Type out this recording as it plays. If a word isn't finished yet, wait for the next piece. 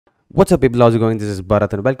What's up people, how's it going? This is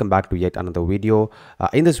Bharat and welcome back to yet another video.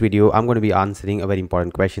 In this video, I'm going to be answering a very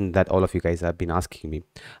important question that all of you guys have been asking me.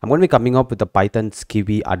 I'm going to be coming up with the Python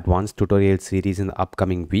KIVY advanced tutorial series in the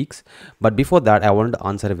upcoming weeks. But before that, I wanted to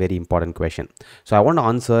answer a very important question. So I want to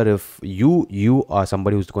answer if you are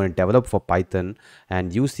somebody who's going to develop for Python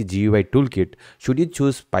and use the GUI toolkit, should you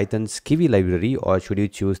choose Python's KIVY library or should you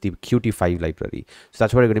choose the Qt5 library? So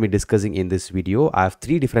that's what we're going to be discussing in this video. I have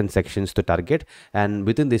 3 different sections to target, and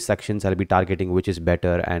within this section I'll be targeting which is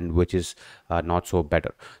better and which is not so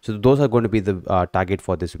better. So those are going to be the target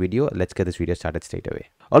for this video. Let's get this video started straight away.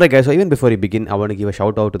 Alright guys, so even before we begin, I want to give a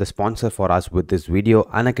shout out to the sponsor for us with this video,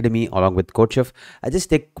 Unacademy along with CodeChef. I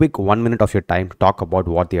just take quick 1 minute of your time to talk about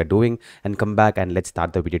what they are doing and come back and let's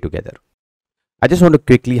start the video together. I just want to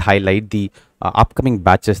quickly highlight the upcoming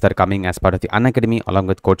batches that are coming as part of the Unacademy along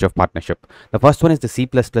with CodeChef partnership. The first one is the C++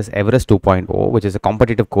 Everest 2.0, which is a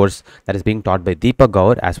competitive course that is being taught by Deepak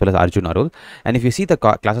Gaur as well as Arjun Arul. And if you see, the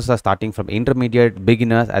classes are starting from intermediate,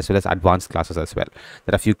 beginners as well as advanced classes as well.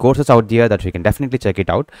 There are a few courses out there that you can definitely check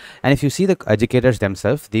it out. And if you see the educators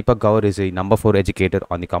themselves, Deepak Gaur is a number 4 educator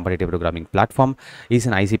on the competitive programming platform. He's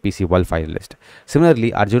an ICPC World finalist.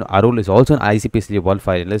 Similarly, Arjun Arul is also an ICPC World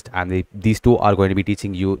finalist, and these two are going to be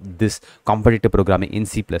teaching you this competitive programming in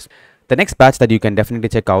C++. The next batch that you can definitely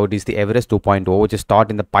check out is the Everest 2.0, which is taught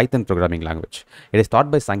in the Python programming language. It is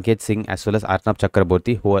taught by Sanket Singh as well as Arnab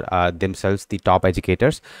Chakraborty, who are themselves the top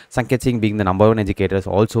educators. Sanket Singh being the number 1 educator is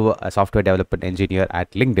also a software development engineer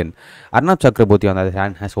at LinkedIn. Arnab Chakraborty, on the other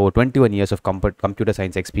hand, has over 21 years of computer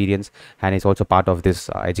science experience and is also part of this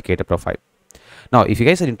educator profile. Now, if you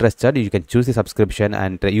guys are interested, you can choose the subscription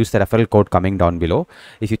and use the referral code coming down below.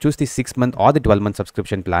 If you choose the 6-month or the 12-month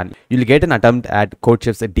subscription plan, you'll get an attempt at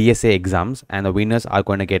CodeChef's DSA exams, and the winners are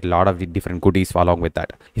going to get a lot of the different goodies along with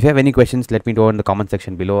that. If you have any questions, let me know in the comment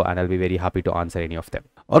section below and I'll be very happy to answer any of them.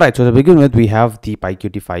 Alright, so to begin with, we have the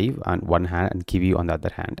PyQT5 on one hand and KIVY on the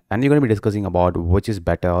other hand. And we're going to be discussing about which is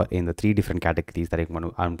better in the 3 different categories that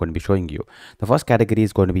I'm going to be showing you. The first category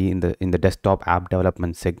is going to be in the desktop app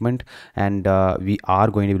development segment, and we are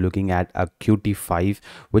going to be looking at a Qt5,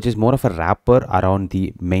 which is more of a wrapper around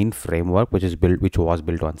the main framework which was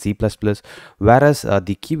built on C++, whereas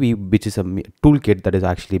the KIVY, which is a toolkit that is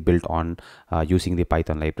actually built on using the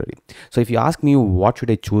Python library. So if you ask me what should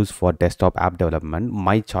I choose for desktop app development,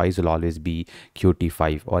 my choice will always be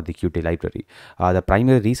Qt5 or the Qt library. The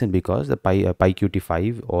primary reason because the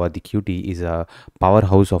PyQT5 or the Qt is a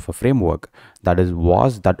powerhouse of a framework that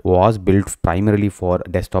was built primarily for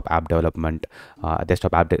desktop app development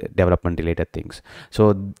related things.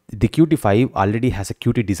 So the Qt5 already has a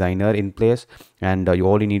Qt designer in place, and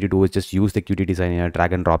all you need to do is just use the Qt designer,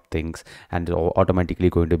 drag and drop things, and it's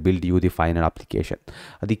automatically going to build you the final application.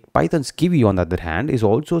 The Python's KIVY, on the other hand, is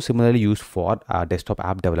also similarly used for desktop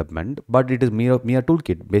app development, but it is mere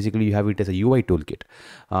toolkit. Basically, you have it as a UI toolkit.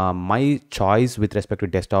 My choice with respect to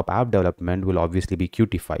desktop app development will obviously be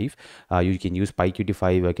Qt5. You can use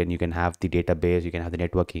PyQT5, you can have the database, you can have the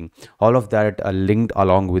networking, all of that linked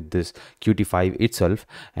along with this Qt5 itself,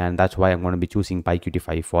 and that's why I'm going to be choosing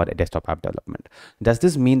PyQT5 for a desktop app development. Does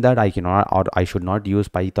this mean that I cannot or I should not use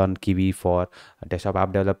Python KIVY for desktop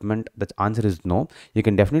app development? The answer is no. You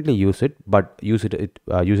can definitely use it, but use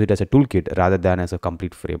it as a toolkit rather than as a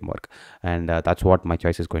complete framework, and that's what my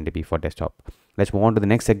choice is going to be for desktop. Let's move on to the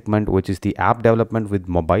next segment, which is the app development with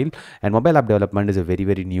mobile. And mobile app development is a very,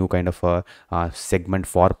 very new kind of a segment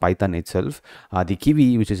for Python itself. The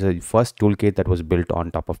KIVY, which is a first toolkit that was built on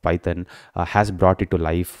top of Python, has brought it to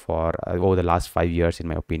life for over the last 5 years, in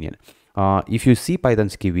my opinion. If you see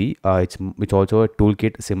Python's KIVY, it's also a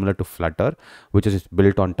toolkit similar to Flutter, which is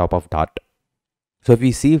built on top of Dart. So if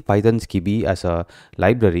we see Python's KIVY as a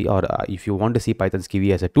library, or if you want to see Python's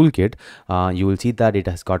KIVY as a toolkit, you will see that it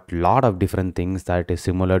has got a lot of different things that is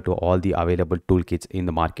similar to all the available toolkits in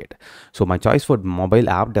the market. So my choice for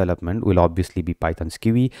mobile app development will obviously be Python's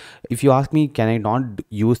KIVY. If you ask me, can I not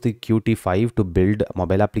use the Qt5 to build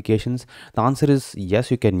mobile applications? The answer is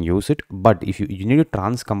yes, you can use it, but if you need to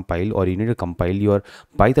transcompile or you need to compile your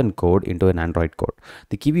Python code into an Android code.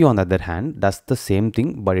 The KIVY, on the other hand, does the same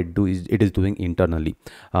thing, but it is doing internal.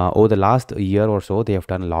 Over the last year or so, they have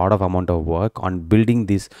done a lot of amount of work on building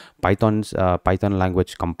this Python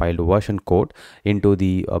language compiled version code into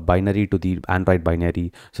the binary to the Android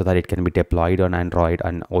binary, so that it can be deployed on Android,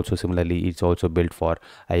 and also similarly it's also built for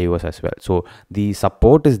iOS as well. So the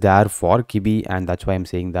support is there for KIVY, and that's why I'm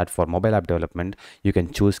saying that for mobile app development you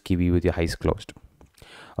can choose KIVY with your eyes closed.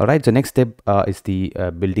 All right, so next step is the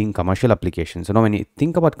building commercial applications. So now when you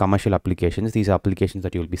think about commercial applications, these are applications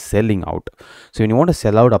that you will be selling out. So when you want to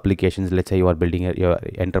sell out applications, let's say you are building your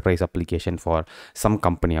enterprise application for some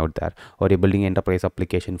company out there, or you're building an enterprise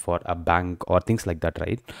application for a bank or things like that,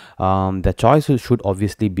 right? The choice should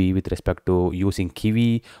obviously be with respect to using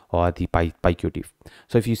KIVY or the PyQT.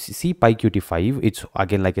 So if you see PyQT5, it's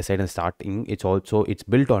again, like I said in starting, it's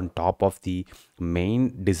built on top of the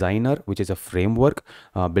main designer, which is a framework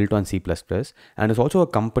built on C++, and it's also a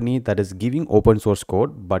company that is giving open source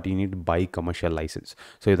code, but you need to buy commercial license.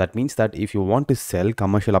 So that means that if you want to sell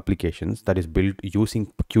commercial applications that is built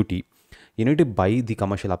using Qt, you need to buy the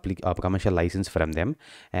commercial license from them,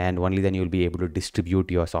 and only then you'll be able to distribute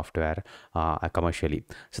your software commercially.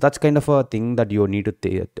 So that's kind of a thing that you need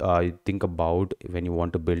to think about when you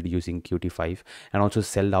want to build using Qt5 and also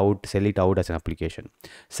sell it out as an application.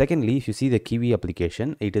 Secondly, if you see the KIVY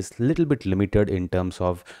application, it is a little bit limited in terms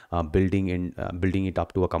of building it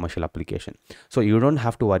up to a commercial application. So you don't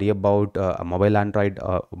have to worry about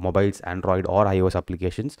mobiles Android or iOS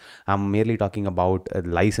applications. I'm merely talking about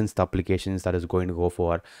licensed applications that is going to go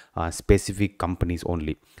for specific companies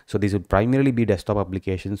only. So these would primarily be desktop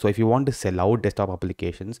applications. So if you want to sell out desktop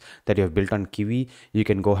applications that you have built on KIVY, you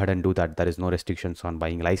can go ahead and do that. There is no restrictions on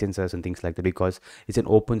buying licenses and things like that, because it's an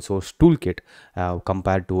open source toolkit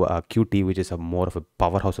compared to Qt, which is more of a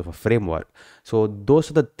powerhouse of a framework. So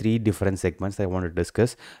those are the three different segments that I want to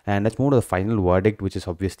discuss, and let's move to the final verdict, which is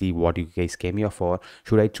obviously what you guys came here for.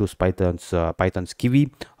 Should I choose Python's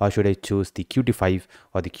KIVY, or should I choose the Qt5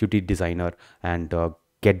 or the Qt designer and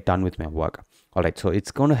get done with my work? All right, so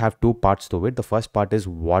it's going to have two parts to it. The first part is,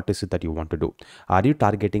 what is it that you want to do? Are you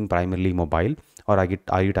targeting primarily mobile, or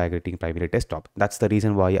are you targeting primarily desktop? That's the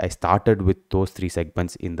reason why I started with those three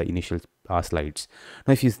segments in the initial slides.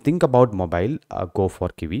 Now, if you think about mobile, go for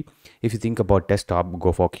KIVY. If you think about desktop,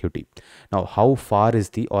 go for Qt. Now, how far is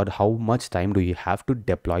how much time do you have to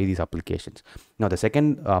deploy these applications? Now, the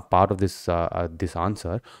second part of this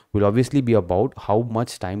answer will obviously be about how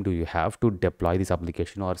much time do you have to deploy this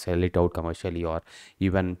application or sell it out commercially, or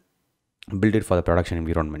even build it for the production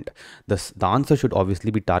environment. The answer should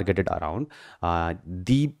obviously be targeted around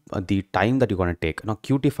the time that you're going to take. Now,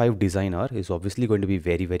 Qt5 designer is obviously going to be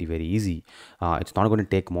very, very, very easy. It's not going to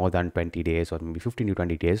take more than 20 days or maybe 15 to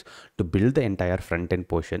 20 days to build the entire front end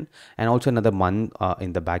portion, and also another month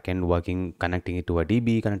in the back end working, connecting it to a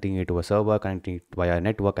DB, connecting it to a server, connecting it via a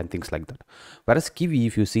network and things like that. Whereas KIVY,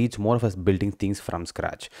 if you see, it's more of us building things from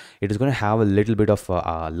scratch. It is going to have a little bit of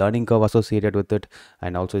a learning curve associated with it,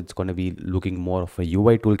 and also it's going to be looking more of a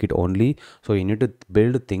UI toolkit only. So you need to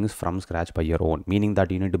build things from scratch by your own, meaning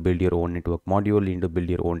that you need to build your own network module, you need to build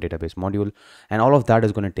your own database module, and all of that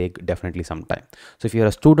is going to take definitely some time. So if you're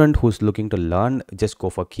a student who's looking to learn, just go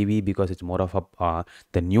for KIVY, because it's more of a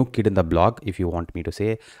the new kid in the block, if you want me to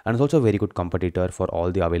say, and it's also a very good competitor for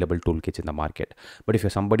all the available toolkits in the market. But if you're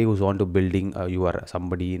somebody who's on to building, you are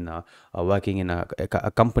somebody in working in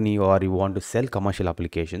a company, or you want to sell commercial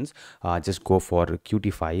applications, just go for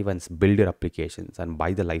Qt5 and build your applications and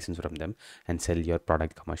buy the license from them and sell your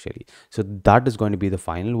product commercially. So that is going to be the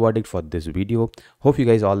final verdict for this video. Hope you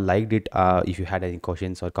guys all liked it. If you had any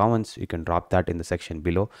questions or comments, you can drop that in the section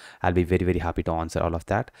below. I'll be very, very happy to answer all of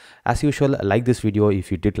that. As usual, like this video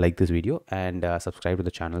if you did like this video, and subscribe to the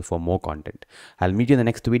channel for more content. I'll meet you in the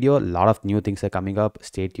next video. A lot of new things are coming up.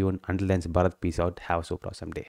 Stay tuned. Until then, Bharat, peace out. Have a super awesome day.